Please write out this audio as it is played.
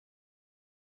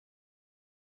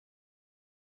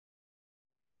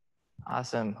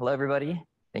Awesome. Hello, everybody.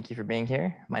 Thank you for being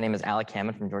here. My name is Alec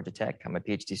Hammond from Georgia Tech. I'm a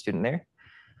PhD student there.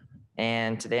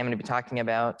 And today I'm going to be talking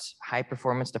about high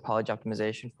performance topology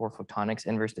optimization for photonics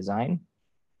inverse design.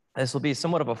 This will be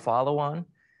somewhat of a follow-on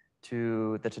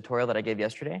to the tutorial that I gave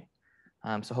yesterday.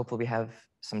 So hopefully we have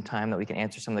some time that we can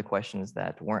answer some of the questions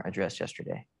that weren't addressed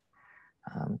yesterday.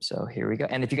 So here we go.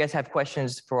 And if you guys have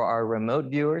questions for our remote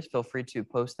viewers, feel free to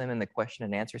post them in the question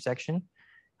and answer section.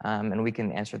 And we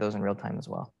can answer those in real time as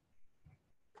well.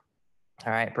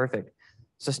 All right, perfect.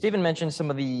 So Stephen mentioned some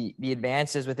of the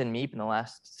advances within Meep in the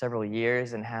last several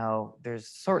years and how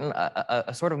there's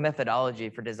a sort of methodology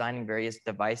for designing various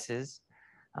devices.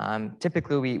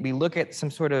 Typically, we look at some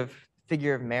sort of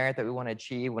figure of merit that we want to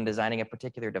achieve when designing a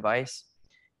particular device.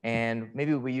 And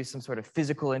maybe we use some sort of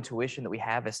physical intuition that we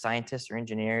have as scientists or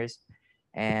engineers.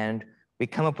 And we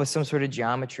come up with some sort of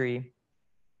geometry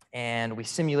and we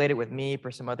simulate it with Meep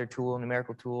or some other tool,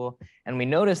 numerical tool, and we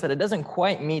notice that it doesn't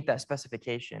quite meet that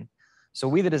specification. So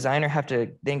we, the designer, have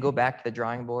to then go back to the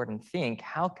drawing board and think,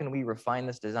 how can we refine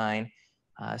this design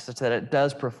such that it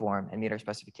does perform and meet our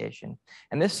specification?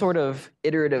 And this sort of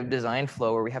iterative design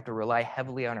flow where we have to rely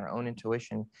heavily on our own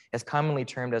intuition is commonly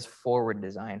termed as forward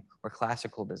design or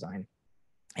classical design.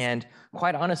 And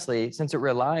quite honestly, since it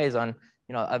relies on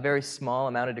a very small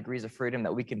amount of degrees of freedom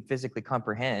that we can physically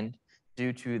comprehend,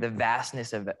 due to the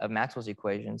vastness of Maxwell's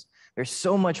equations, there's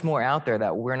so much more out there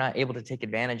that we're not able to take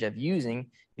advantage of using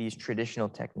these traditional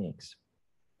techniques.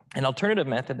 An alternative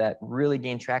method that really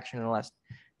gained traction in the last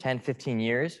 10, 15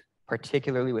 years,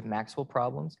 particularly with Maxwell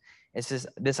problems, is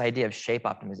this idea of shape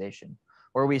optimization,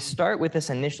 where we start with this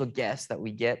initial guess that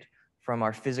we get from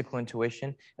our physical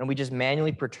intuition, and we just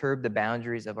manually perturb the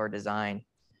boundaries of our design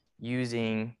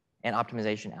using an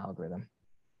optimization algorithm.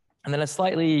 And then a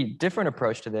slightly different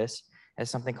approach to this is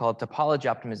something called topology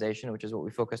optimization, which is what we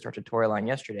focused our tutorial on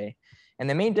yesterday. And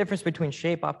the main difference between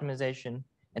shape optimization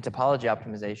and topology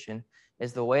optimization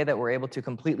is the way that we're able to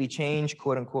completely change,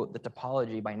 quote unquote, the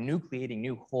topology by nucleating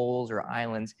new holes or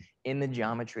islands in the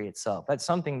geometry itself. That's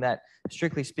something that,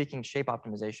 strictly speaking, shape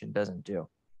optimization doesn't do.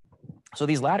 So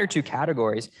these latter two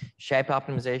categories, shape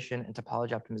optimization and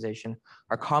topology optimization,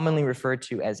 are commonly referred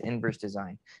to as inverse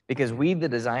design because we, the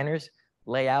designers,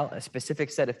 lay out a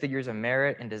specific set of figures of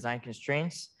merit and design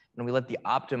constraints, and we let the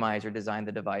optimizer design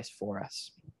the device for us.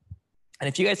 And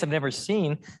if you guys have never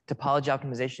seen topology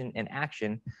optimization in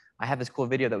action, I have this cool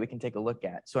video that we can take a look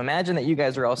at. So imagine that you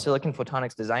guys are all silicon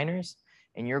photonics designers,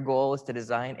 and your goal is to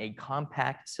design a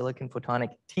compact silicon photonic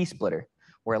T-splitter,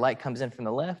 where light comes in from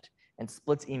the left and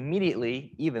splits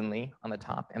immediately, evenly on the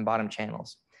top and bottom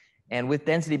channels. And with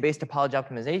density-based topology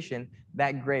optimization,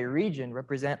 that gray region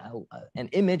represents an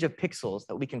image of pixels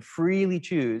that we can freely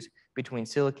choose between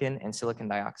silicon and silicon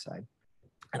dioxide.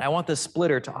 And I want the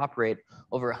splitter to operate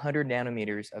over 100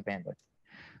 nanometers of bandwidth.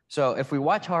 So if we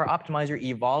watch how our optimizer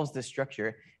evolves this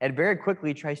structure, it very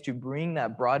quickly tries to bring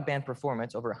that broadband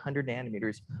performance over 100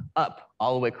 nanometers up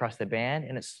all the way across the band,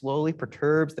 and it slowly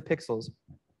perturbs the pixels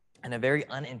in a very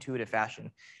unintuitive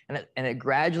fashion. And it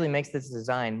gradually makes this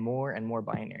design more and more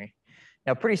binary.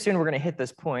 Now, pretty soon we're going to hit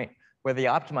this point where the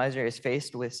optimizer is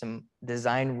faced with some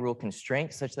design rule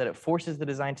constraints such that it forces the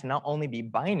design to not only be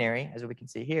binary, as we can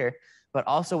see here, but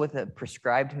also with a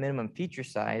prescribed minimum feature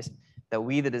size that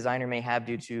we, the designer, may have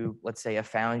due to, let's say, a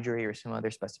foundry or some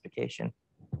other specification.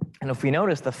 And if we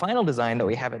notice, the final design that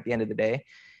we have at the end of the day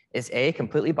is A,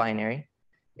 completely binary.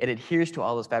 It adheres to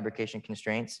all those fabrication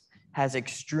constraints, has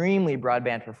extremely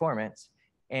broadband performance,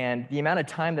 and the amount of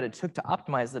time that it took to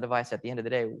optimize the device at the end of the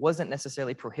day wasn't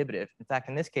necessarily prohibitive. In fact,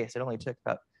 in this case, it only took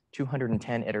about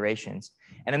 210 iterations.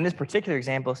 And in this particular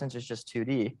example, since it's just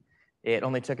 2D, it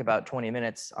only took about 20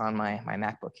 minutes on my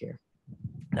MacBook here.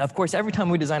 Now, of course, every time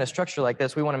we design a structure like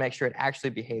this, we want to make sure it actually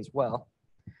behaves well.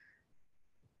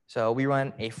 So we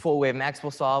run a full wave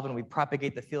Maxwell solve and we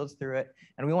propagate the fields through it.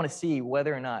 And we want to see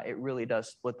whether or not it really does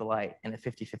split the light in a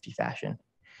 50-50 fashion.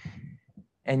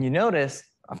 And you notice,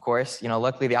 of course,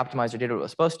 luckily the optimizer did what it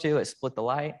was supposed to. It split the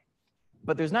light.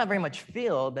 But there's not very much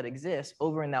field that exists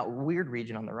over in that weird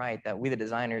region on the right that we, the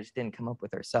designers, didn't come up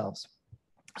with ourselves.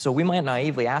 So we might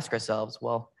naively ask ourselves,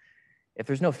 well, if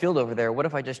there's no field over there, what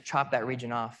if I just chop that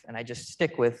region off and I just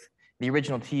stick with the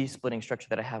original T-splitting structure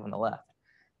that I have on the left?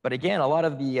 But again, a lot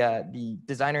of the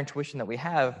designer intuition that we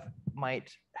have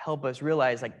might help us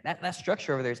realize like that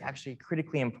structure over there is actually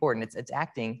critically important. It's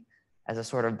acting as a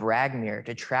sort of brag mirror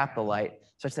to trap the light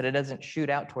such that it doesn't shoot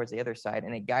out towards the other side,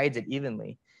 and it guides it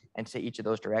evenly into each of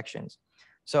those directions.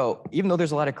 So even though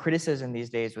there's a lot of criticism these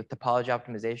days with topology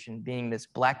optimization being this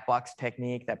black box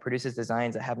technique that produces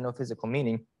designs that have no physical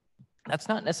meaning, that's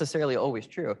not necessarily always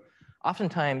true.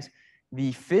 Oftentimes,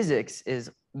 the physics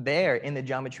is there in the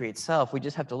geometry itself. We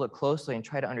just have to look closely and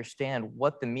try to understand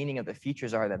what the meaning of the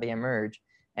features are that they emerge.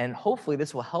 And hopefully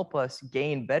this will help us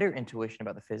gain better intuition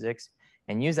about the physics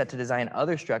and use that to design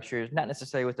other structures, not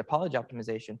necessarily with topology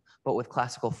optimization, but with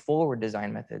classical forward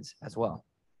design methods as well.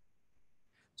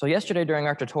 So yesterday during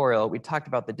our tutorial, we talked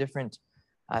about the different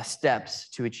steps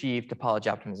to achieve topology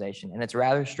optimization, and it's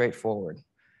rather straightforward.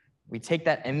 We take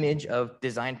that image of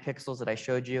design pixels that I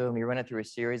showed you, and we run it through a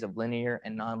series of linear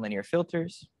and nonlinear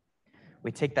filters.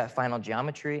 We take that final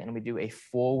geometry and we do a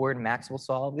forward maximal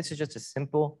solve. This is just a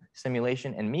simple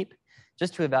simulation in Meep,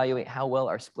 just to evaluate how well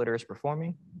our splitter is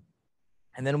performing.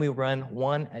 And then we run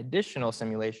one additional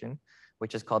simulation,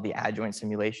 which is called the adjoint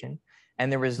simulation.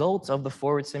 And the results of the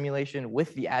forward simulation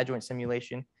with the adjoint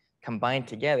simulation combined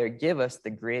together give us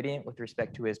the gradient with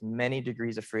respect to as many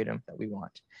degrees of freedom that we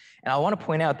want. And I want to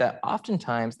point out that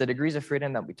oftentimes the degrees of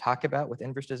freedom that we talk about with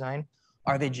inverse design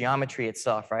are the geometry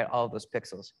itself, right? All of those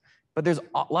pixels. But there's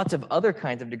lots of other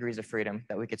kinds of degrees of freedom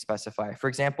that we could specify. For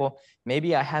example,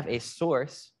 maybe I have a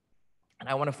source and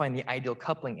I want to find the ideal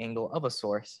coupling angle of a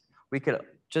source. We could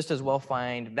just as well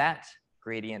find that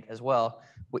gradient as well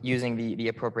using the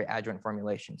appropriate adjoint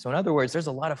formulation. So in other words, there's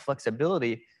a lot of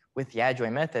flexibility with the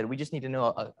adjoint method. We just need to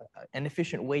know an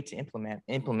efficient way to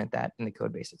implement that in the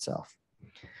code base itself.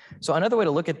 So another way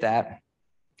to look at that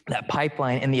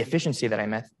pipeline and the efficiency that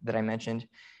I mentioned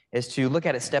is to look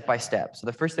at it step by step. So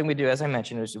the first thing we do, as I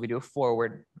mentioned, is we do a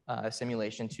forward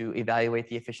simulation to evaluate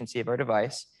the efficiency of our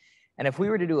device. And if we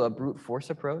were to do a brute force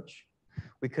approach,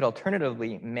 we could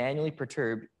alternatively manually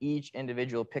perturb each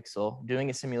individual pixel, doing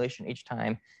a simulation each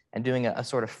time and doing a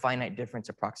sort of finite difference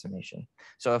approximation.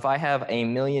 So if I have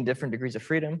 1,000,000 different degrees of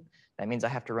freedom, that means I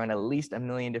have to run at least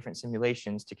 1,000,000 different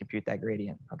simulations to compute that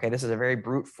gradient. Okay, this is a very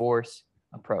brute force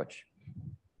approach.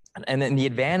 And then the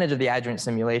advantage of the adjoint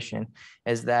simulation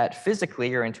is that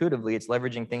physically or intuitively, it's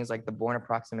leveraging things like the Born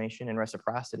approximation and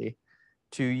reciprocity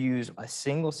to use a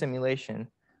single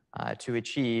simulation to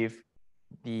achieve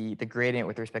the gradient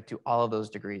with respect to all of those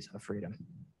degrees of freedom.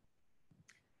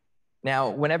 Now,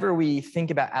 whenever we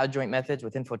think about adjoint methods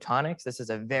within photonics, this is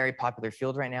a very popular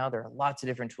field right now. There are lots of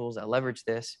different tools that leverage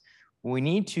this. We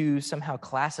need to somehow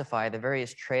classify the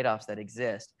various trade-offs that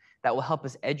exist that will help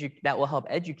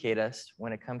educate us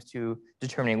when it comes to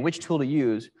determining which tool to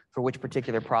use for which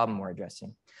particular problem we're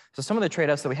addressing. So some of the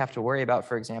trade-offs that we have to worry about,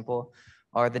 for example,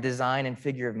 are the design and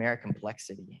figure of merit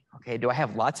complexity. Okay, do I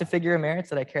have lots of figure of merits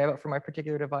that I care about for my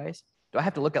particular device? Do I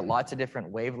have to look at lots of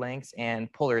different wavelengths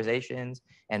and polarizations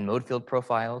and mode field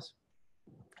profiles?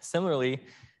 Similarly,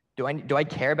 do I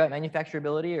care about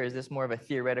manufacturability, or is this more of a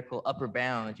theoretical upper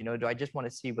bound? You know, do I just want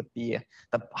to see what the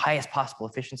highest possible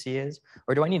efficiency is,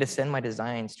 or do I need to send my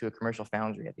designs to a commercial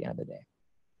foundry at the end of the day?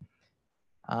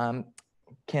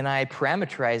 Can I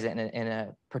parameterize it in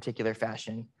a particular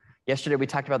fashion? Yesterday, we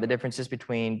talked about the differences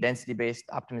between density-based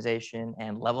optimization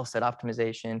and level set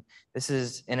optimization. This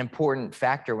is an important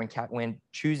factor when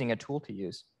choosing a tool to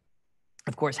use.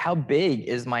 Of course, how big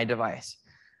is my device?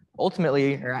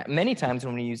 Ultimately, or many times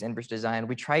when we use inverse design,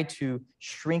 we try to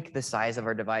shrink the size of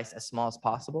our device as small as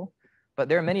possible. But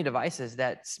there are many devices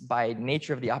that, by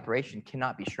nature of the operation,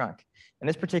 cannot be shrunk. In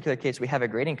this particular case, we have a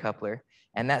grating coupler,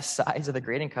 and that size of the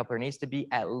grating coupler needs to be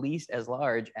at least as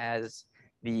large as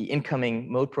the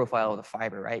incoming mode profile of the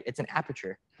fiber, right? It's an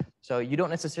aperture. So you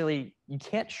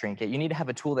can't shrink it. You need to have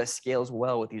a tool that scales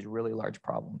well with these really large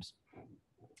problems.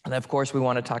 And of course, we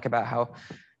want to talk about how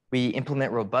we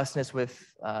implement robustness with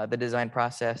the design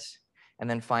process. And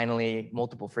then finally,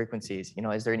 multiple frequencies. You know,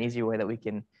 is there an easy way that we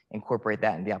can incorporate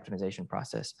that in the optimization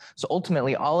process? So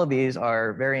ultimately, all of these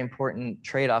are very important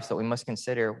trade-offs that we must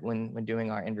consider when doing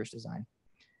our inverse design.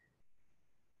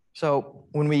 So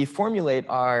when we formulate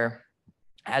our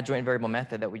adjoint variable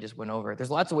method that we just went over,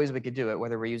 there's lots of ways we could do it,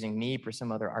 whether we're using Meep or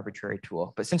some other arbitrary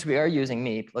tool. But since we are using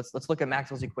Meep, let's look at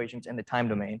Maxwell's equations in the time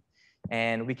domain.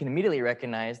 And we can immediately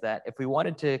recognize that if we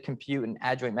wanted to compute an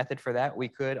adjoint method for that, we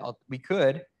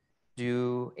could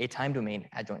do a time domain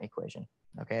adjoint equation.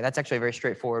 Okay, that's actually a very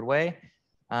straightforward way,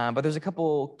 but there's a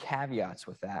couple caveats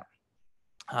with that.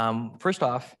 First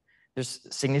off, there's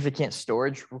significant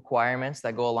storage requirements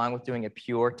that go along with doing a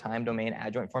pure time domain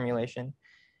adjoint formulation.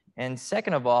 And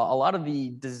second of all, a lot of the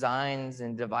designs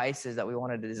and devices that we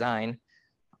want to design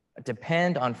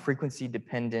depend on frequency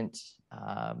dependent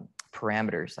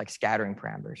parameters, like scattering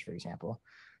parameters, for example.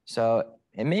 So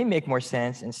it may make more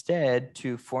sense instead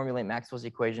to formulate Maxwell's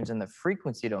equations in the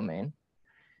frequency domain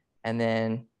and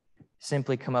then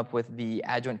simply come up with the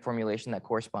adjoint formulation that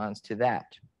corresponds to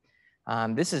that.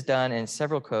 This is done in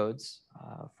several codes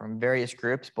from various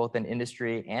groups, both in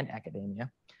industry and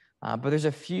academia. But there's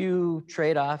a few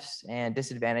trade-offs and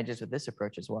disadvantages with this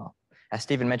approach as well. As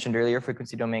Stephen mentioned earlier,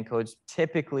 frequency domain codes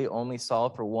typically only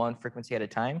solve for one frequency at a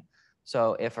time.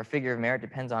 So if our figure of merit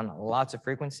depends on lots of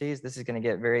frequencies, this is going to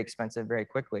get very expensive very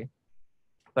quickly.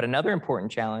 But another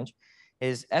important challenge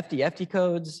is FDFT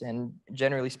codes, and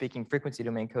generally speaking, frequency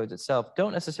domain codes itself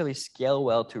don't necessarily scale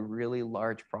well to really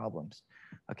large problems.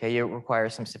 Okay, it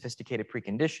requires some sophisticated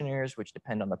preconditioners, which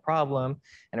depend on the problem,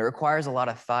 and it requires a lot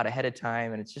of thought ahead of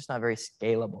time, and it's just not very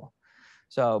scalable.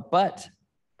 So, but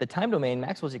the time domain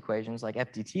Maxwell's equations like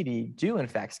FDTD do in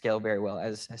fact scale very well,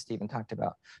 as Stephen talked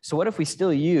about. So what if we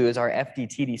still use our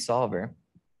FDTD solver,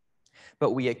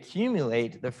 but we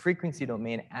accumulate the frequency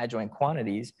domain adjoint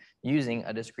quantities using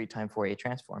a discrete time Fourier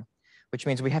transform, which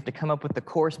means we have to come up with the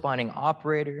corresponding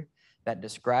operator that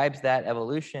describes that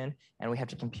evolution, and we have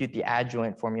to compute the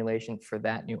adjoint formulation for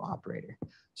that new operator.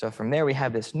 So from there, we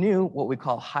have this new, what we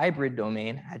call hybrid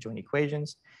domain adjoint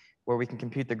equations, where we can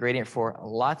compute the gradient for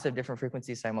lots of different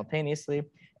frequencies simultaneously,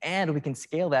 and we can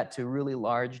scale that to really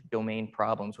large domain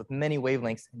problems with many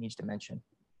wavelengths in each dimension.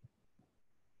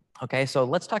 Okay, so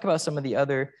let's talk about some of the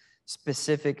other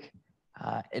specific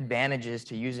advantages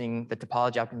to using the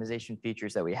topology optimization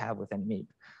features that we have within Meep.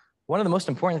 One of the most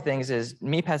important things is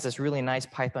Meep has this really nice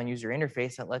Python user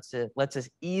interface that lets us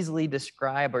easily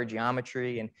describe our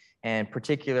geometry and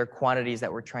particular quantities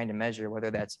that we're trying to measure,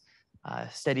 whether that's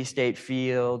steady state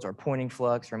fields or Poynting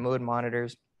flux or mode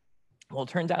monitors. Well, it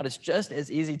turns out it's just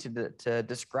as easy to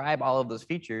describe all of those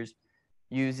features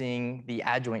using the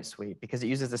adjoint suite because it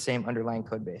uses the same underlying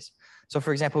code base. So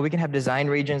for example, we can have design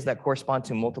regions that correspond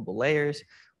to multiple layers.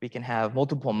 We can have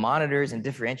multiple monitors and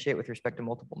differentiate with respect to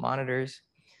multiple monitors.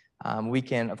 We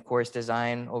can, of course,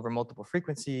 design over multiple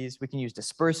frequencies. We can use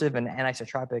dispersive and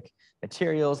anisotropic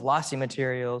materials, lossy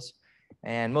materials.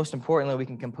 And most importantly, we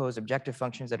can compose objective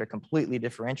functions that are completely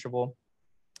differentiable.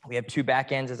 We have two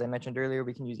backends, as I mentioned earlier.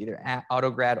 We can use either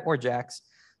AutoGrad or JAX.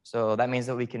 So that means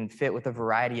that we can fit with a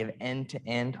variety of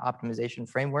end-to-end optimization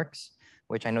frameworks,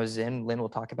 which I know Lynn will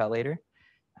talk about later.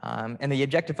 And the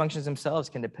objective functions themselves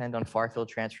can depend on far-field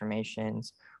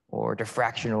transformations or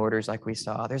diffraction orders like we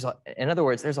saw. In other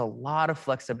words, there's a lot of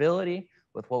flexibility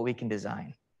with what we can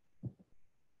design.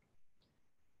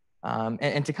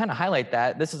 And to kind of highlight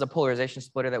that, this is a polarization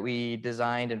splitter that we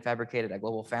designed and fabricated at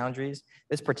Global Foundries.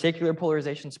 This particular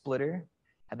polarization splitter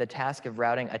had the task of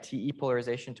routing a TE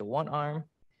polarization to one arm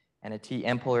and a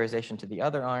TM polarization to the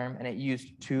other arm, and it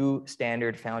used two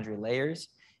standard Foundry layers,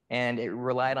 and it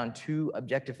relied on two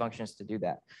objective functions to do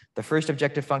that. The first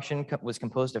objective function was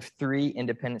composed of 3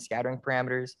 independent scattering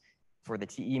parameters for the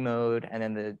TE mode, and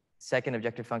then the second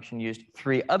objective function used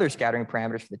 3 other scattering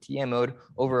parameters for the TM mode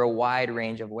over a wide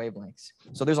range of wavelengths.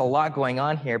 So there's a lot going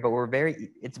on here, but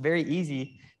it's very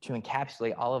easy to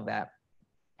encapsulate all of that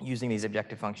using these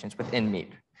objective functions within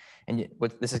Meep. And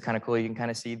this is kind of cool. You can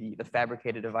kind of see the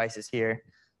fabricated devices here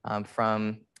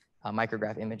from a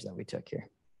micrograph image that we took here.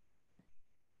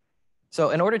 So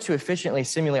in order to efficiently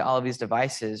simulate all of these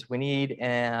devices, we need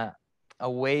a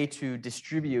way to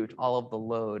distribute all of the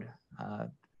load.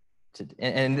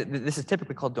 And this is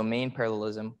typically called domain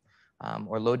parallelism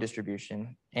or load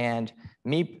distribution. And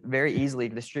Meep very easily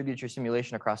distributes your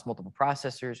simulation across multiple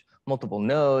processors, multiple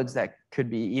nodes that could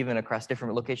be even across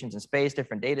different locations in space,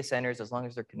 different data centers, as long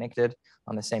as they're connected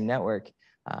on the same network.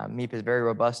 Meep is very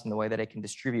robust in the way that it can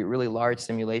distribute really large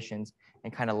simulations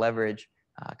and kind of leverage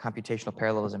computational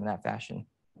parallelism in that fashion.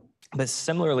 But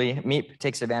similarly, Meep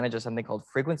takes advantage of something called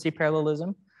frequency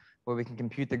parallelism, where we can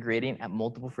compute the gradient at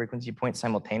multiple frequency points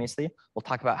simultaneously. We'll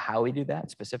talk about how we do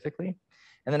that specifically.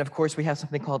 And then, of course, we have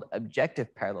something called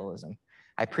objective parallelism.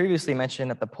 I previously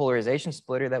mentioned that the polarization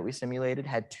splitter that we simulated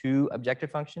had 2 objective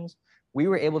functions. We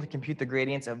were able to compute the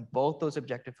gradients of both those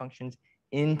objective functions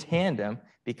in tandem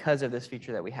because of this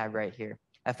feature that we have right here.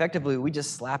 Effectively, we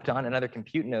just slapped on another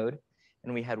compute node,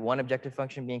 and we had one objective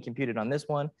function being computed on this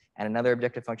one and another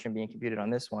objective function being computed on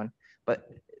this one. But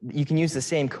you can use the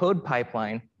same code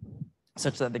pipeline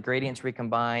such that the gradients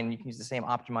recombine, you can use the same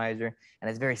optimizer, and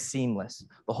it's very seamless.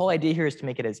 The whole idea here is to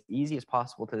make it as easy as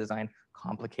possible to design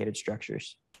complicated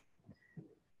structures.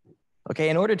 Okay,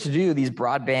 in order to do these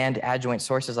broadband adjoint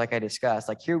sources like I discussed,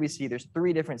 like here we see there's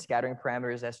 3 different scattering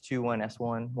parameters, S21,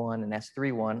 S11, and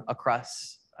S31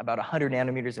 across about 100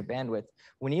 nanometers of bandwidth.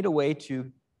 We need a way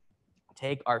to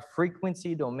take our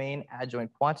frequency domain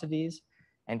adjoint quantities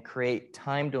and create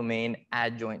time domain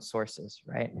adjoint sources,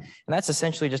 right? And that's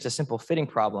essentially just a simple fitting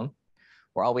problem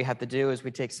where all we have to do is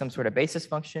we take some sort of basis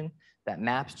function that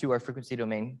maps to our frequency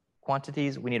domain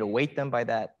quantities. We need to weight them by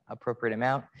that appropriate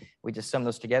amount. We just sum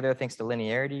those together thanks to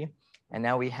linearity. And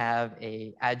now we have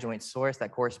an adjoint source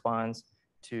that corresponds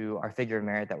to our figure of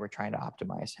merit that we're trying to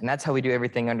optimize. And that's how we do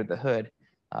everything under the hood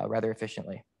rather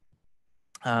efficiently.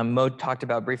 Mo talked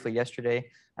about briefly yesterday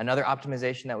another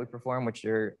optimization that we perform, which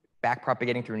are back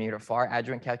propagating through near to far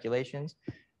adjoint calculations.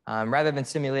 Rather than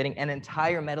simulating an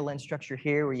entire metal end structure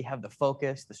here where you have the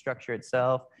focus, the structure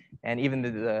itself, and even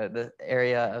the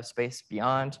area of space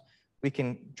beyond, we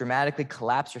can dramatically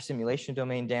collapse your simulation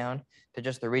domain down to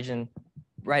just the region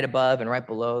right above and right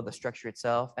below the structure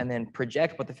itself, and then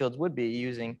project what the fields would be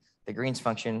using the Green's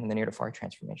function and the near to far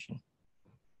transformation.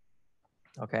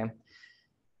 Okay.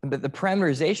 But the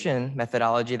parameterization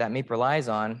methodology that Meep relies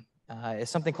on is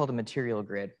something called a material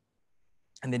grid.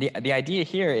 And the idea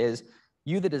here is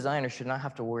you, the designer, should not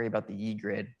have to worry about the E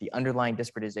grid, the underlying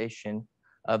discretization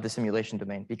of the simulation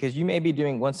domain, because you may be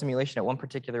doing one simulation at one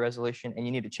particular resolution and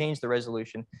you need to change the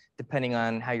resolution depending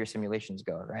on how your simulations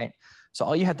go, right? So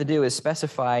all you have to do is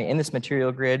specify in this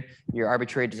material grid your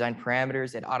arbitrary design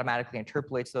parameters. It automatically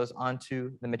interpolates those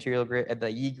onto the material grid, the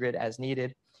E grid as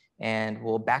needed, and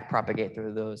will back propagate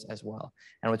through those as well.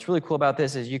 And what's really cool about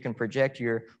this is you can project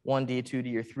your 1D,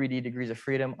 2D, or 3D degrees of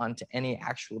freedom onto any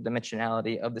actual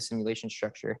dimensionality of the simulation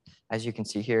structure, as you can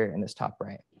see here in this top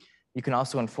right. You can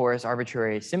also enforce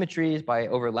arbitrary symmetries by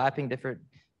overlapping different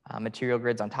material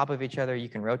grids on top of each other. You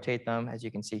can rotate them, as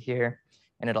you can see here,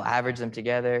 and it'll average them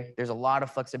together. There's a lot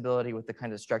of flexibility with the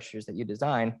kinds of structures that you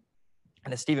design.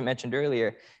 And as Steven mentioned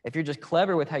earlier, if you're just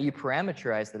clever with how you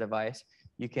parameterize the device,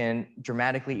 you can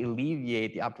dramatically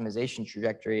alleviate the optimization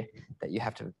trajectory that you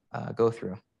have to go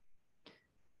through.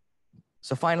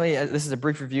 So finally, this is a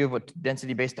brief review of what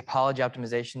density-based topology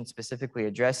optimization specifically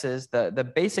addresses.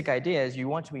 The basic idea is you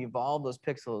want to evolve those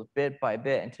pixels bit by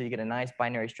bit until you get a nice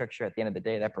binary structure at the end of the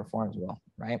day that performs well,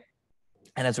 right?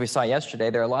 And as we saw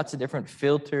yesterday, there are lots of different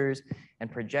filters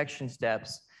and projection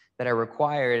steps that are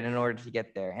required in order to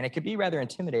get there. And it could be rather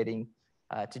intimidating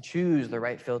to choose the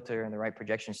right filter and the right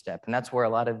projection step. And that's where a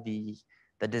lot of the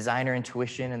designer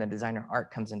intuition and the designer art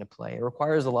comes into play. It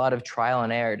requires a lot of trial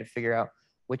and error to figure out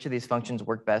which of these functions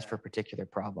work best for a particular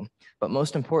problem. But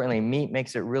most importantly, Meep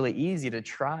makes it really easy to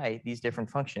try these different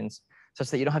functions such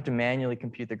that you don't have to manually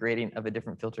compute the gradient of a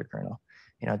different filter kernel.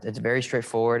 You know, it's very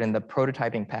straightforward, and the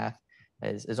prototyping path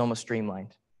is almost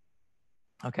streamlined.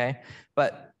 Okay,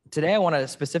 but today I want to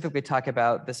specifically talk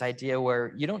about this idea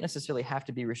where you don't necessarily have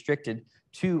to be restricted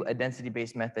to a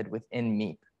density-based method within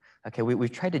Meep. Okay,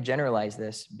 we've tried to generalize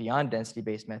this beyond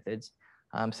density-based methods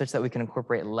such that we can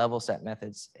incorporate level set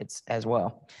methods as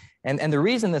well. And the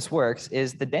reason this works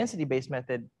is the density-based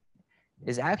method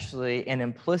is actually an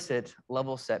implicit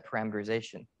level set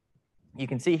parameterization. You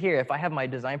can see here, if I have my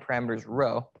design parameters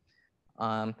rho,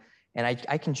 and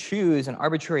I can choose an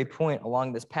arbitrary point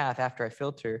along this path after I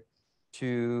filter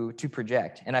to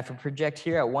project. And if I project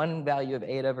here at one value of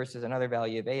eta versus another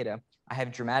value of eta, I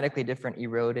have dramatically different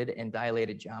eroded and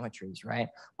dilated geometries, right?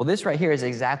 Well, this right here is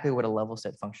exactly what a level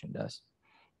set function does.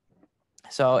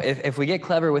 So if we get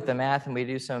clever with the math and we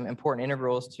do some important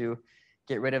integrals to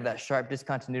get rid of that sharp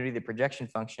discontinuity of the projection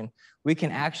function, we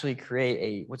can actually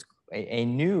create a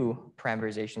new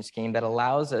parameterization scheme that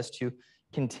allows us to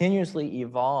continuously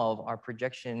evolve our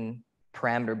projection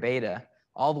parameter beta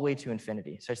all the way to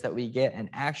infinity, such that we get an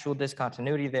actual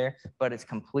discontinuity there, but it's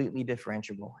completely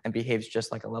differentiable and behaves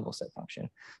just like a level set function.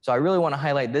 So I really want to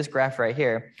highlight this graph right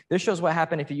here. This shows what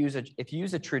happened if you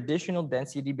use a traditional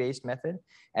density-based method.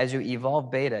 As you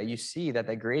evolve beta, you see that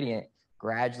the gradient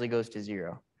gradually goes to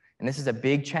 0. And this is a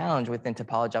big challenge within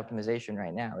topology optimization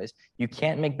right now, is you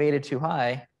can't make beta too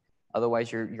high,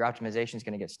 otherwise your optimization is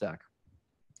going to get stuck.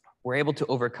 We're able to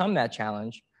overcome that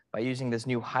challenge by using this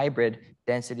new hybrid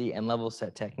density and level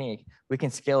set technique. We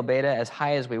can scale beta as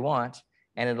high as we want,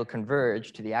 and it'll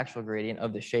converge to the actual gradient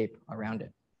of the shape around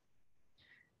it.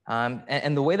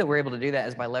 And the way that we're able to do that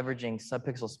is by leveraging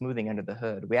subpixel smoothing under the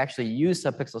hood. We actually use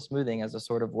subpixel smoothing as a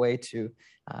sort of way to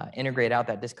integrate out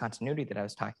that discontinuity that I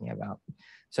was talking about.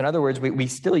 So in other words, we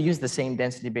still use the same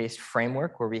density-based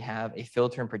framework where we have a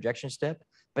filter and projection step,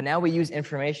 but now we use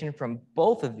information from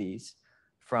both of these,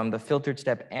 from the filtered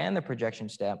step and the projection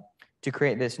step, to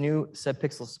create this new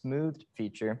subpixel smoothed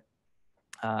feature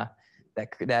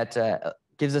that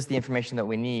gives us the information that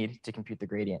we need to compute the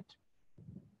gradient.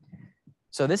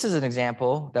 So this is an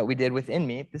example that we did within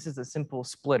Meep. This is a simple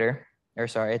splitter, or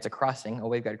sorry, it's a crossing, a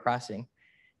waveguide crossing.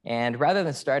 And rather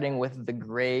than starting with the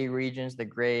gray regions, the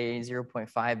gray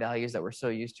 0.5 values that we're so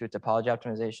used to at topology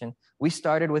optimization, we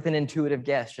started with an intuitive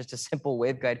guess, just a simple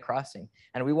waveguide crossing.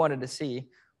 And we wanted to see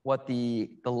what the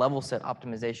level set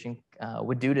optimization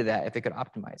would do to that if it could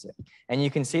optimize it. And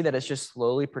you can see that it's just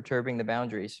slowly perturbing the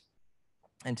boundaries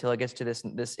until it gets to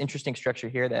this interesting structure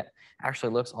here that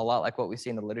actually looks a lot like what we see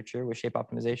in the literature with shape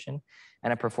optimization,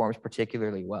 and it performs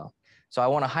particularly well. So I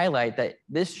want to highlight that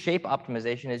this shape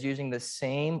optimization is using the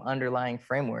same underlying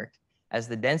framework as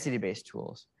the density-based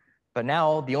tools. But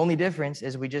now the only difference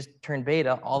is we just turn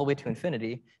beta all the way to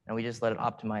infinity, and we just let it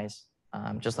optimize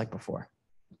just like before.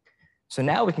 So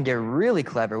now we can get really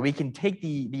clever. We can take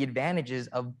the advantages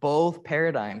of both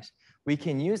paradigms. We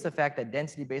can use the fact that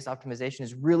density-based optimization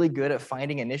is really good at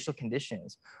finding initial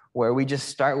conditions, where we just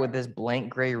start with this blank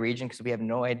gray region because we have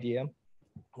no idea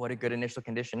what a good initial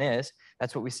condition is.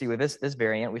 That's what we see with this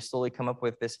variant. We slowly come up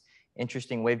with this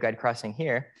interesting waveguide crossing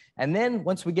here. And then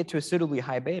once we get to a suitably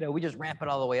high beta, we just ramp it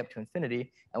all the way up to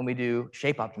infinity, and we do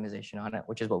shape optimization on it,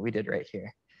 which is what we did right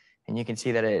here. And you can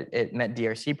see that it met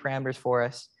DRC parameters for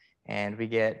us, and we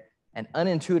get an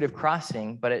unintuitive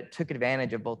crossing, but it took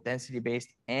advantage of both density-based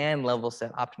and level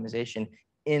set optimization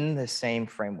in the same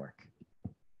framework.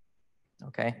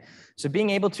 Okay, so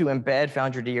being able to embed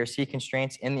Foundry DRC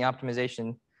constraints in the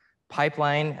optimization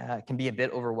pipeline can be a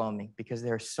bit overwhelming because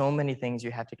there are so many things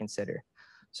you have to consider.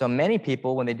 So many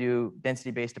people, when they do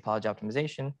density-based topology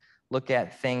optimization, look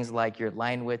at things like your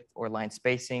line width or line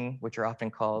spacing, which are often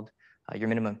called your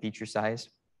minimum feature size.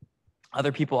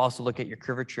 Other people also look at your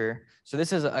curvature. So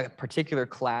this is a particular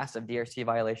class of DRC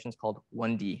violations called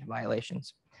 1D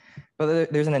violations.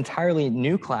 But there's an entirely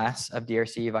new class of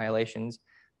DRC violations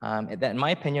that, in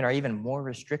my opinion, are even more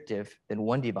restrictive than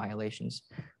 1D violations.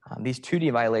 These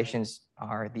 2D violations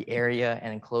are the area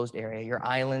and enclosed area, your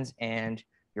islands and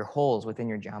your holes within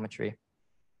your geometry.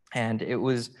 And it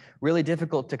was really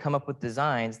difficult to come up with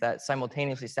designs that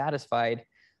simultaneously satisfied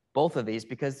both of these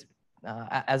because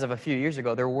as of a few years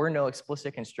ago, there were no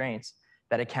explicit constraints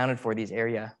that accounted for these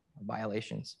area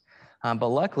violations. But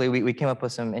luckily, we came up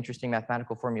with some interesting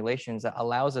mathematical formulations that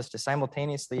allows us to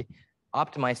simultaneously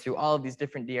optimize through all of these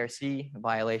different DRC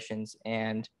violations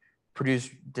and produce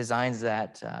designs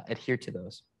that adhere to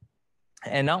those.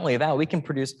 And not only that, we can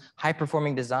produce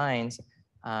high-performing designs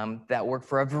that work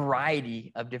for a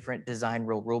variety of different design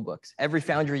rule books. Every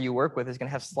foundry you work with is going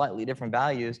to have slightly different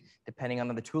values depending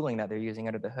on the tooling that they're using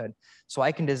under the hood. So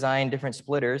I can design different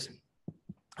splitters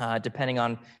depending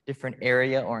on different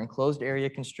area or enclosed area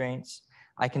constraints.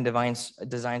 I can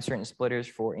design certain splitters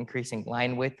for increasing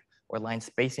line width or line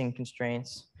spacing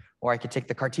constraints, or I could take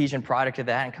the Cartesian product of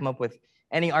that and come up with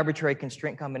any arbitrary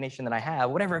constraint combination that I have.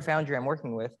 Whatever foundry I'm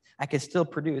working with, I could still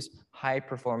produce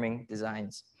high-performing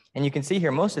designs. And you can see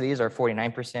here, most of these are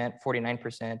 49%,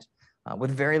 49%,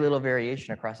 with very little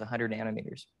variation across 100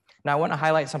 nanometers. Now, I want to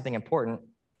highlight something important.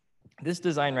 This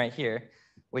design right here,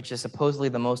 which is supposedly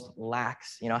the most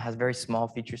lax, has very small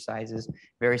feature sizes,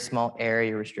 very small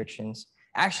area restrictions,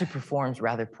 actually performs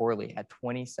rather poorly at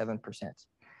 27%.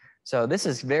 So this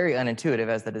is very unintuitive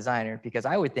as the designer, because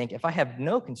I would think if I have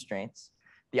no constraints,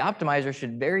 the optimizer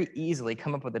should very easily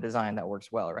come up with a design that works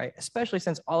well, right? Especially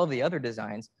since all of the other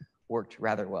designs worked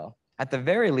rather well. At the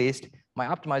very least, my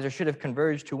optimizer should have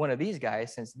converged to one of these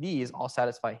guys, since these all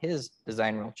satisfy his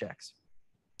design rule checks.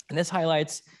 And this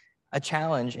highlights a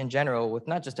challenge in general with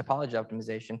not just topology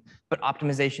optimization, but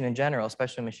optimization in general,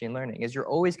 especially machine learning, is you're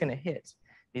always going to hit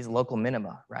these local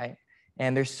minima, right?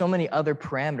 And there's so many other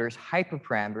parameters,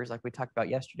 hyperparameters, like we talked about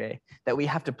yesterday, that we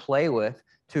have to play with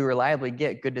to reliably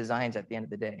get good designs at the end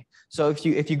of the day. So if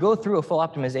you go through a full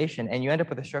optimization and you end up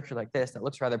with a structure like this that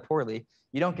looks rather poorly,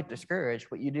 you don't get discouraged.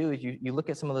 What you do is you look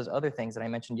at some of those other things that I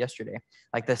mentioned yesterday,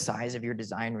 like the size of your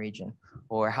design region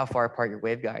or how far apart your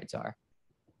waveguides are.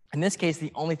 In this case,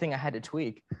 the only thing I had to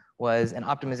tweak was an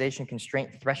optimization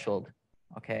constraint threshold,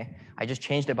 okay? I just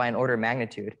changed it by an order of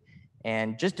magnitude.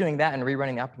 And just doing that and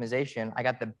rerunning the optimization, I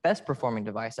got the best performing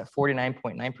device at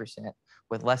 49.9%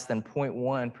 with less than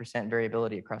 0.1%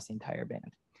 variability across the entire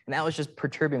band. And that was just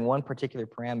perturbing one particular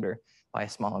parameter by a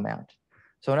small amount.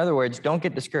 So in other words, don't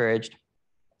get discouraged.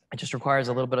 It just requires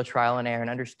a little bit of trial and error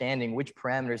and understanding which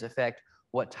parameters affect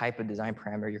what type of design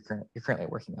parameter you're currently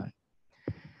working on.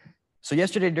 So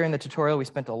yesterday during the tutorial, we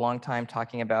spent a long time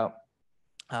talking about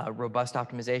robust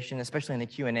optimization, especially in the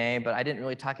Q&A, but I didn't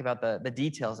really talk about the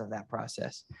details of that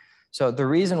process. So the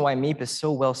reason why Meep is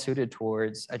so well suited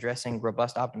towards addressing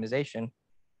robust optimization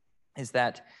is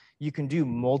that you can do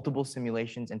multiple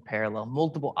simulations in parallel,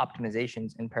 multiple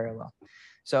optimizations in parallel.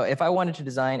 So if I wanted to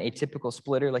design a typical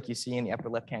splitter like you see in the upper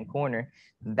left-hand corner,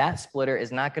 that splitter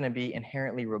is not going to be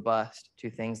inherently robust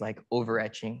to things like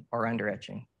overetching or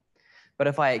underetching. But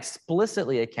if I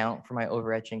explicitly account for my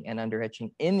overetching and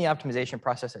underetching in the optimization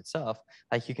process itself,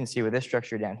 like you can see with this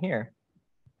structure down here,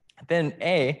 Then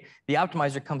A, the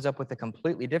optimizer comes up with a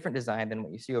completely different design than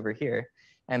what you see over here.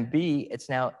 And B, it's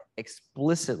now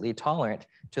explicitly tolerant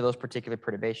to those particular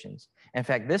perturbations. In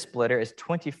fact, this splitter is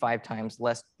 25 times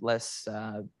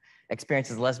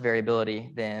experiences less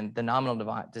variability than the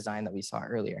nominal design that we saw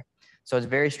earlier. So it's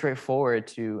very straightforward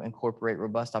to incorporate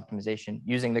robust optimization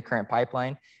using the current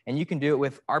pipeline. And you can do it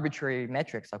with arbitrary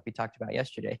metrics like we talked about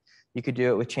yesterday. You could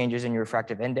do it with changes in your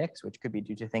refractive index, which could be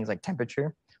due to things like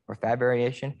temperature or fab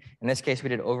variation. In this case, we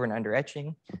did over and under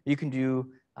etching. You can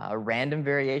do random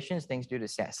variations, things due to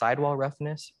sidewall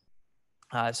roughness.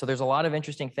 So there's a lot of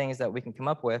interesting things that we can come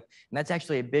up with. And that's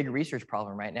actually a big research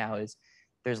problem right now is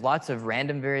there's lots of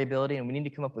random variability, and we need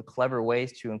to come up with clever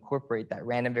ways to incorporate that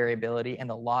random variability and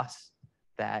the loss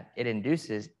that it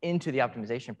induces into the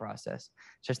optimization process,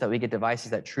 such that we get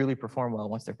devices that truly perform well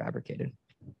once they're fabricated.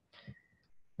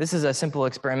 This is a simple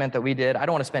experiment that we did. I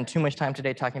don't want to spend too much time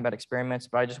today talking about experiments,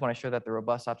 but I just want to show that the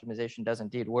robust optimization does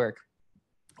indeed work.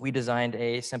 We designed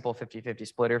a simple 50-50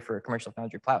 splitter for a commercial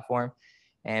foundry platform.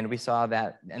 And we saw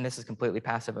that, and this is completely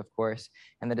passive, of course,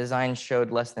 and the design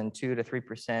showed less than 2 to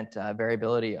 3%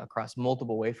 variability across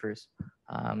multiple wafers,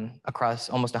 across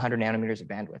almost 100 nanometers of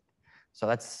bandwidth. So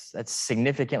that's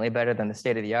significantly better than the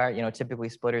state of the art. You know, typically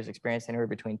splitters experience anywhere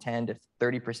between 10 to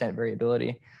 30%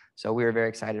 variability. So we were very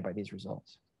excited by these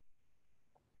results.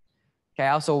 Okay,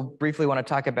 I also briefly want to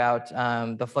talk about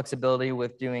the flexibility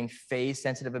with doing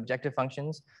phase-sensitive objective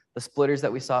functions. The splitters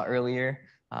that we saw earlier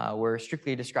were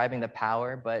strictly describing the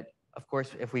power, but of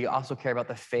course, if we also care about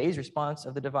the phase response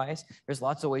of the device, there's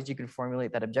lots of ways you can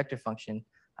formulate that objective function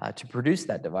to produce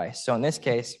that device. So in this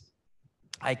case,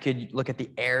 I could look at the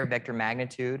error vector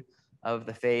magnitude of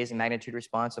the phase and magnitude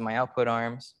response of my output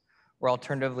arms, or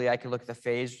alternatively, I could look at the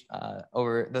phase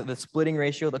over the splitting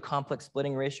ratio, the complex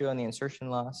splitting ratio, and the insertion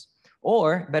loss.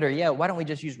 Or better yet, why don't we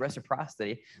just use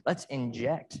reciprocity? Let's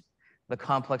inject the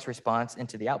complex response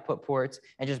into the output ports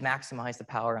and just maximize the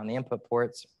power on the input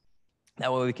ports.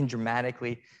 That way we can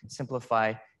dramatically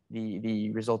simplify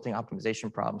the resulting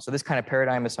optimization problem. So this kind of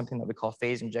paradigm is something that we call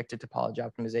phase injected topology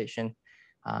optimization,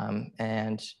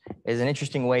 and is an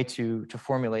interesting way to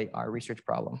formulate our research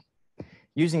problem.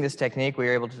 Using this technique, we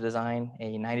were able to design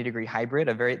a 90-degree hybrid,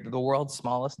 the world's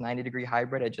smallest 90-degree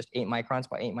hybrid at just 8 microns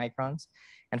by 8 microns.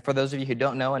 And for those of you who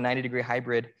don't know, a 90-degree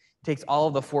hybrid takes all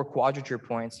of the 4 quadrature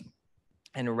points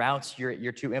and routes your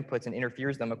 2 inputs and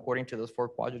interferes them according to those 4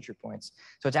 quadrature points.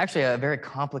 So it's actually a very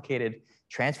complicated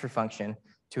transfer function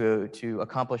to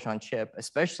accomplish on chip,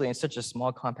 especially in such a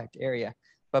small compact area.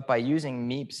 But by using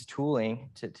Meep's tooling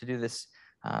to do this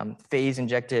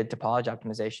phase-injected topology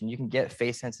optimization, you can get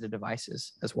phase-sensitive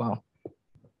devices as well.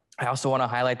 I also want to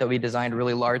highlight that we designed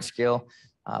really large-scale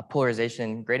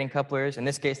polarization grading couplers. In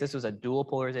this case, this was a dual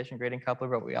polarization grading coupler,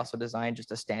 but we also designed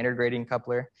just a standard grading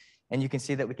coupler. And you can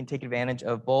see that we can take advantage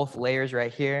of both layers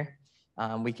right here.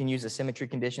 We can use a symmetry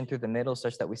condition through the middle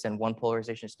such that we send one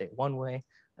polarization state one way,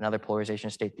 another polarization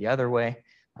state the other way.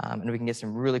 And we can get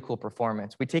some really cool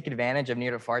performance. We take advantage of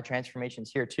near to far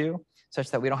transformations here too,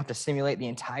 such that we don't have to simulate the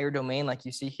entire domain like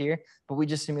you see here, but we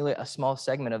just simulate a small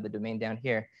segment of the domain down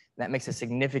here. And that makes it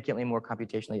significantly more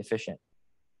computationally efficient.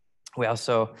 We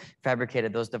also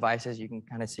fabricated those devices. You can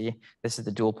kind of see this is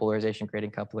the dual polarization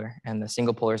grading coupler and the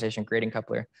single polarization grading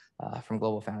coupler from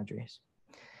Global Foundries.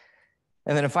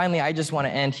 And then finally, I just want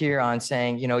to end here on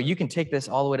saying, you know, you can take this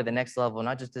all the way to the next level,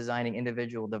 not just designing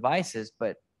individual devices,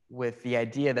 but with the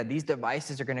idea that these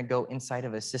devices are going to go inside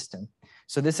of a system.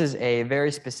 So this is a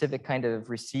very specific kind of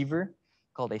receiver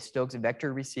called a Stokes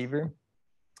vector receiver,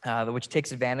 which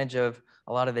takes advantage of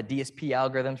a lot of the DSP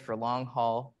algorithms for long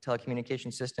haul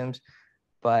telecommunication systems,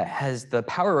 but has the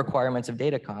power requirements of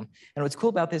datacom. And what's cool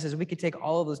about this is we could take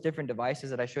all of those different devices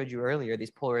that I showed you earlier,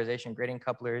 these polarization grading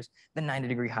couplers, the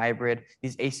 90-degree hybrid,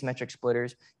 these asymmetric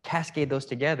splitters, cascade those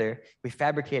together. We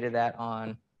fabricated that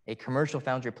on a commercial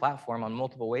foundry platform on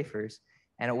multiple wafers,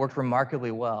 and it worked remarkably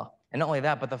well. And not only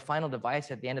that, but the final device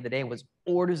at the end of the day was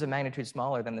orders of magnitude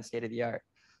smaller than the state of the art.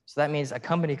 So that means a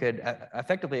company could,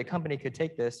 effectively a company could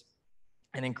take this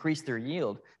and increase their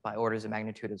yield by orders of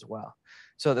magnitude as well.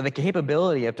 So the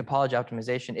capability of topology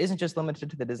optimization isn't just limited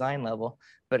to the design level,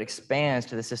 but expands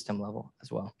to the system level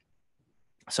as well.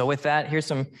 So with that, here's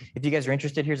some, if you guys are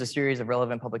interested, here's a series of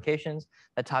relevant publications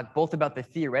that talk both about the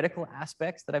theoretical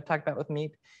aspects that I've talked about with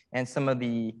Meep and some of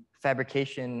the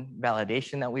fabrication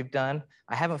validation that we've done.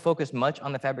 I haven't focused much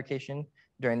on the fabrication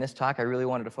during this talk. I really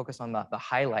wanted to focus on the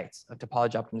highlights of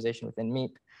topology optimization within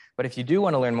Meep. But if you do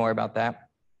want to learn more about that,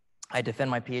 I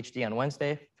defend my PhD on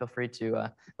Wednesday. Feel free to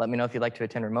let me know if you'd like to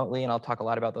attend remotely, and I'll talk a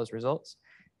lot about those results.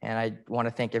 And I want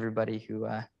to thank everybody who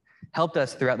helped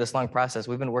us throughout this long process.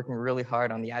 We've been working really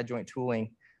hard on the adjoint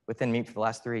tooling within Meep for the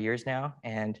last 3 years now,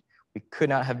 and we could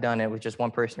not have done it with just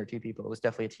one person or two people. It was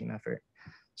definitely a team effort.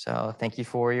 So thank you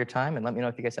for your time, and let me know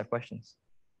if you guys have questions.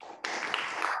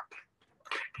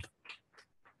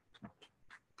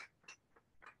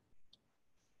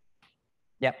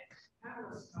 Yep.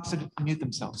 So to mute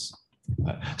themselves.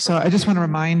 So I just want to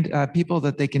remind people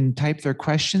that they can type their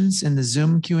questions in the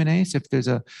Zoom Q&A. So if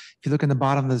you look in the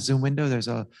bottom of the Zoom window, there's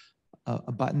a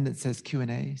button that says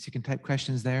Q&A, so you can type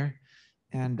questions there.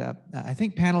 And I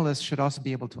think panelists should also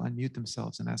be able to unmute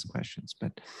themselves and ask questions,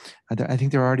 but I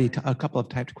think there are already a couple of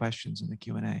typed questions in the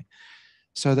Q&A.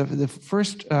 So the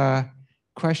first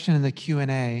question in the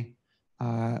Q&A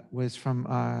was from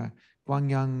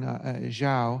Guangyang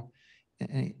Zhao,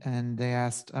 and they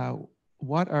asked,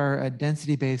 what are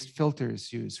density-based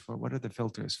filters used for? What are the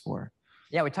filters for?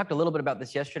 Yeah, we talked a little bit about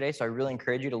this yesterday, so I really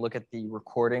encourage you to look at the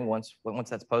recording once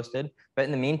that's posted. But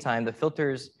in the meantime, the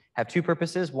filters have two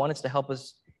purposes. One is to help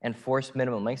us enforce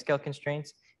minimum length scale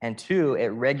constraints, and two,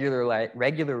 it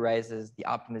regularizes the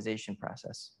optimization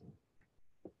process.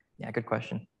 Yeah, good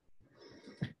question.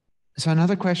 So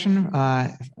another question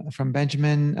from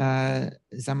Benjamin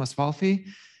Zamosvalfi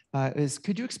is,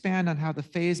 could you expand on how the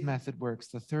phase method works?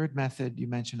 The third method you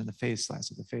mentioned in the phase slide,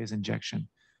 so the phase injection.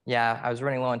 Yeah, I was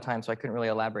running low on time, so I couldn't really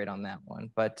elaborate on that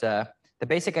one. But the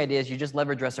basic idea is you just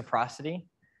leverage reciprocity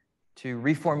to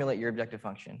reformulate your objective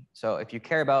function. So if you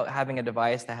care about having a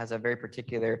device that has a very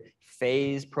particular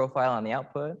phase profile on the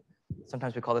output,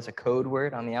 sometimes we call this a code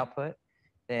word on the output,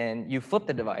 then you flip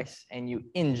the device and you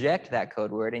inject that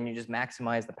code word and you just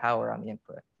maximize the power on the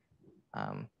input.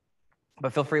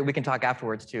 But feel free, we can talk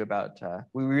afterwards too about,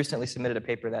 we recently submitted a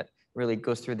paper that really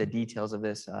goes through the details of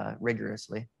this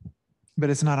rigorously. But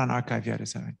it's not on archive yet,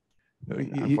 is that right?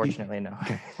 Unfortunately, no.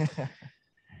 Okay.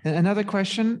 Another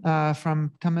question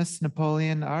from Thomas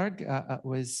Napoleon Arg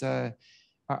was,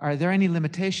 are there any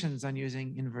limitations on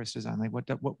using inverse design? Like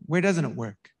where doesn't it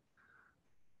work?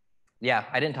 Yeah,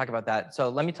 I didn't talk about that. So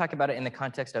let me talk about it in the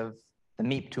context of the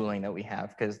Meep tooling that we have,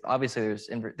 because obviously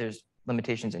there's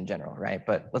limitations in general, right?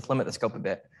 But let's limit the scope a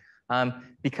bit.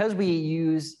 Because we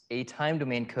use a time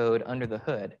domain code under the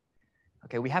hood,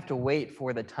 okay, we have to wait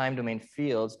for the time domain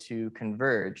fields to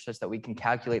converge such that we can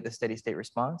calculate the steady state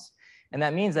response. And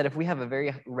that means that if we have a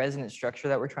very resonant structure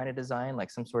that we're trying to design,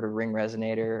 like some sort of ring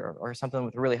resonator or something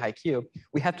with a really high Q,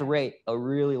 we have to wait a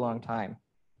really long time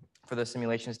for those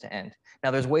simulations to end.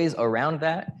 Now there's ways around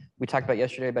that. We talked about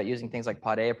yesterday about using things like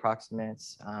pod A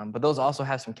approximates, but those also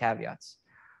have some caveats.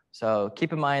 So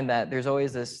keep in mind that there's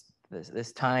always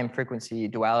this time frequency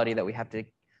duality that we have to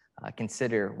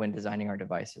consider when designing our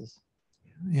devices.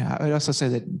 Yeah, I would also say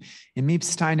that in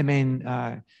Meep's time domain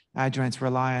adjoints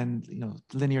rely on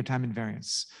linear time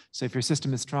invariance. So if your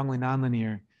system is strongly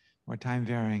nonlinear or time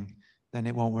varying, then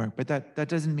it won't work. But that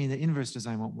doesn't mean the inverse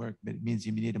design won't work, but it means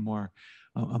you need a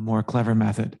more clever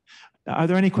method. Are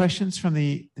there any questions from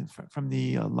the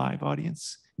live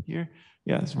audience here?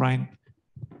 Yes, Ryan.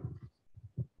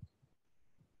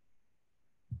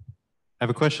 I have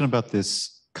a question about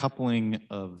this coupling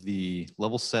of the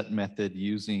level set method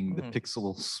using the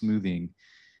pixel smoothing,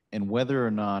 and whether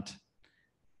or not,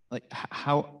 like,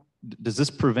 how does this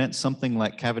prevent something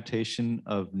like cavitation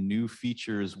of new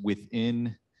features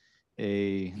within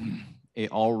a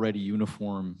already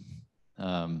uniform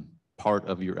part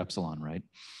of your epsilon, right?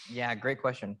 Yeah, great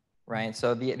question, Ryan.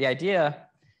 So the idea,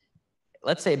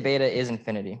 let's say beta is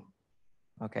infinity,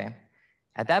 okay?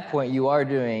 At that point, you are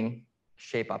doing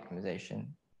shape optimization,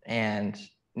 and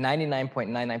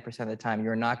 99.99% of the time,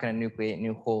 you're not going to nucleate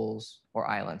new holes or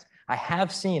islands. I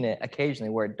have seen it occasionally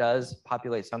where it does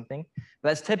populate something, but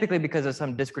that's typically because of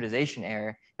some discretization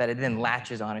error that it then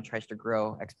latches on and tries to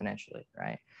grow exponentially,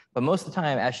 right? But most of the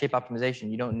time, as shape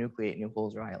optimization, you don't nucleate new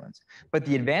holes or islands. But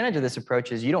the advantage of this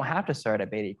approach is you don't have to start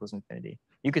at beta equals infinity.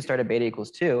 You could start at beta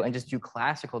equals 2 and just do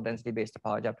classical density-based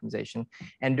topology optimization.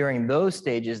 And during those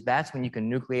stages, that's when you can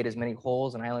nucleate as many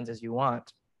holes and islands as you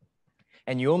want.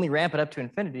 And you only ramp it up to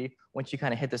infinity once you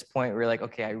kind of hit this point where you're like,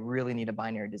 okay, I really need a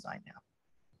binary design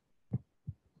now.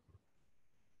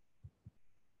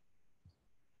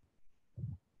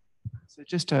 So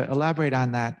just to elaborate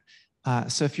on that,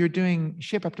 so if you're doing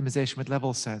shape optimization with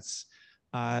level sets,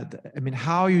 I mean,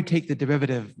 how you take the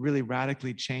derivative really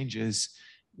radically changes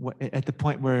at the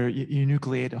point where you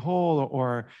nucleate a hole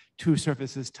or two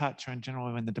surfaces touch, or in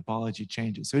general when the topology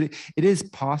changes. So it is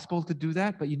possible to do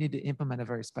that, but you need to implement a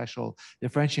very special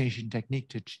differentiation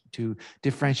technique to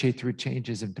differentiate through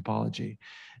changes in topology.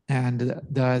 And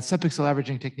the subpixel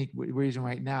averaging technique we're using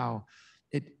right now,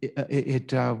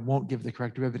 it won't give the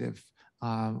correct derivative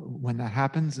when that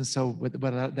happens. And so what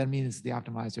that means is the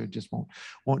optimizer just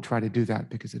won't try to do that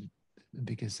because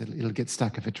because it'll get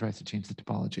stuck if it tries to change the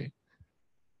topology.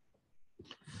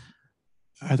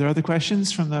 Are there other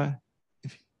questions from the,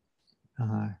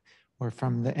 or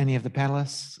from any of the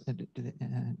panelists? Do they,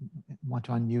 want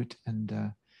to unmute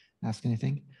and ask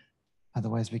anything?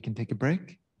 Otherwise, we can take a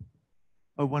break.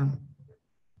 Oh, one.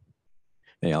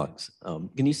 Hey, Alex,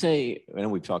 can you say, I know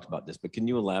we've talked about this, but can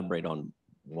you elaborate on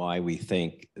why we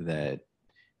think that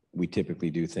we typically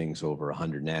do things over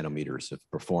 100 nanometers of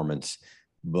performance,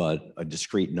 but a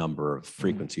discrete number of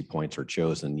frequency points are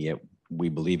chosen, yet we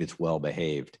believe it's well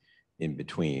behaved in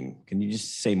between? Can you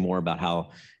just say more about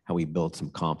how we build some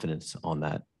confidence on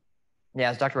that? Yeah,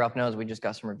 as Dr. Ralph knows, we just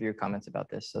got some review comments about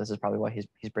this, so this is probably why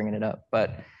he's bringing it up.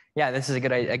 But yeah, this is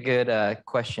a good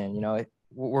question. You know,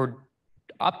 we're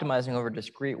optimizing over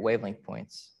discrete wavelength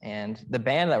points, and the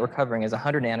band that we're covering is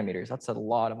 100 nanometers. That's a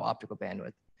lot of optical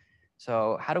bandwidth.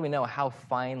 So how do we know how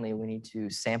finely we need to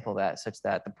sample that such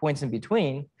that the points in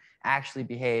between actually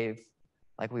behave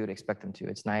like we would expect them to?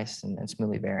 It's nice and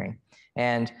smoothly varying.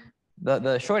 And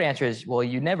the short answer is, well,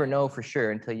 you never know for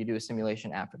sure until you do a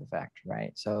simulation after the fact,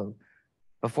 right? So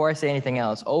before I say anything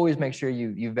else, always make sure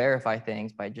you verify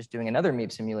things by just doing another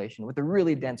MEEP simulation with a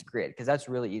really dense grid, because that's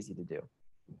really easy to do,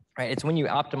 right? It's when you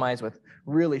optimize with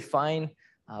really fine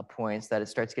points that it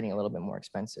starts getting a little bit more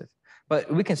expensive.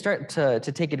 But we can start to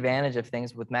take advantage of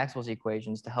things with Maxwell's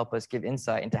equations to help us give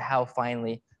insight into how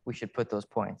finely we should put those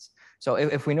points. So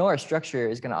if we know our structure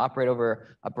is going to operate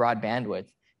over a broad bandwidth,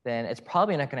 then it's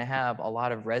probably not going to have a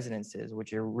lot of resonances,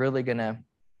 which are really going to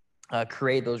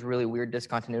create those really weird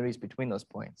discontinuities between those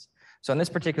points. So in this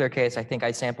particular case, I think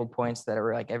I sampled points that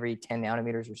were like every 10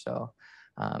 nanometers or so.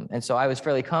 And so I was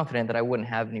fairly confident that I wouldn't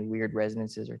have any weird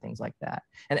resonances or things like that.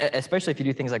 And especially if you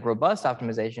do things like robust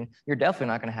optimization, you're definitely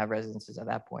not going to have resonances at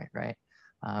that point, right?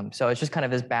 So it's just kind of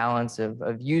this balance of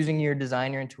using your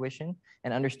design, your intuition,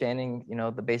 and understanding, you know,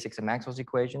 the basics of Maxwell's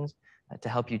equations to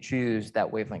help you choose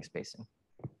that wavelength spacing.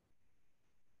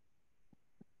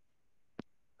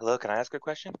 Hello, can I ask a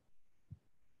question?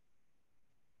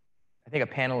 I think a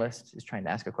panelist is trying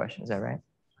to ask a question. Is that right?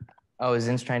 Oh, is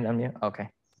Zin's trying to unmute? Okay.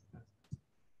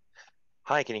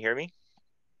 Hi, can you hear me?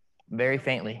 Very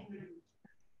faintly.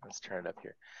 Let's turn it up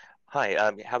here. Hi,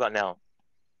 how about now?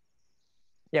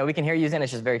 Yeah, we can hear you, Zin.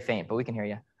 It's just very faint, but we can hear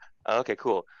you. Okay,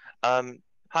 cool.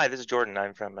 Hi, this is Jordan.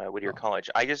 I'm from Whittier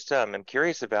College. I just am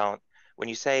curious about when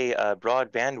you say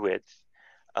broad bandwidth,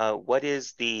 what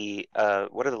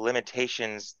are the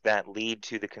limitations that lead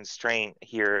to the constraint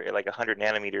here? Like 100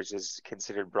 nanometers is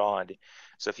considered broad.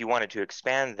 So if you wanted to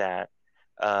expand that,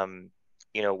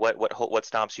 you know, what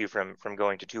stops you from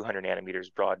going to 200 nanometers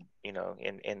broad, you know,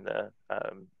 in the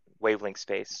wavelength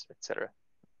space, et cetera?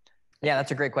 Yeah,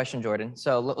 that's a great question, Jordan.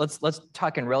 So let's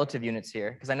talk in relative units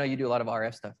here, because I know you do a lot of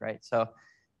RF stuff, right? So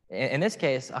in this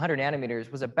case, 100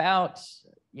 nanometers was about,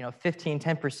 you know,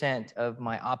 10% of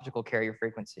my optical carrier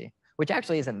frequency, which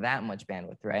actually isn't that much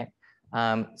bandwidth, right?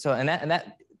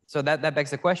 So that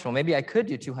begs the question, well, maybe I could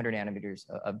do 200 nanometers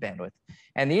of bandwidth.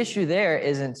 And the issue there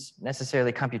isn't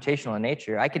necessarily computational in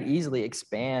nature. I could easily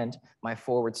expand my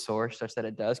forward source such that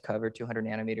it does cover 200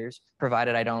 nanometers,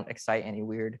 provided I don't excite any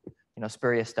weird, you know,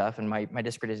 spurious stuff, and my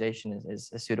discretization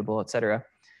is suitable, et cetera.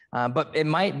 But it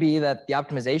might be that the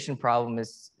optimization problem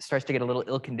starts to get a little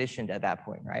ill-conditioned at that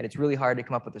point, right? It's really hard to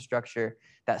come up with a structure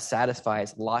that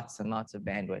satisfies lots and lots of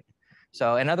bandwidth.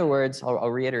 So in other words,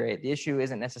 I'll reiterate, the issue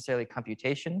isn't necessarily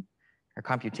computation or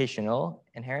computational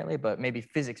inherently, but maybe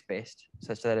physics-based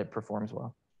such that it performs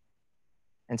well.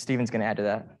 And Stephen's going to add to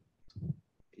that.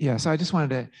 Yeah, so I just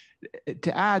wanted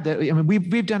to add that, I mean,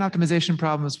 we've done optimization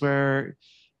problems where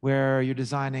you're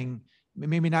designing,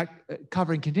 maybe not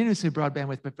covering continuously broad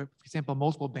bandwidth, but for example,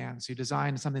 multiple bands. So you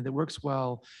design something that works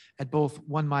well at both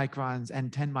 1 microns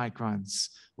and 10 microns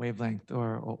wavelength,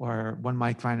 or 1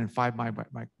 micron and 5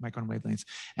 micron wavelengths.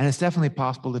 And it's definitely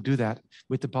possible to do that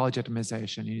with topology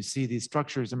optimization. You see these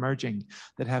structures emerging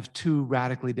that have 2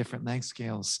 radically different length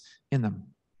scales in them.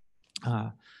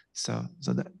 So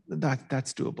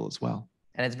that's doable as well.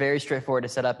 And it's very straightforward to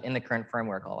set up in the current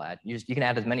framework I'll add. You can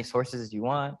add as many sources as you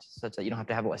want, such that you don't have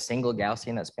to have a single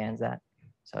Gaussian that spans that.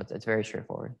 So it's very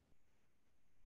straightforward.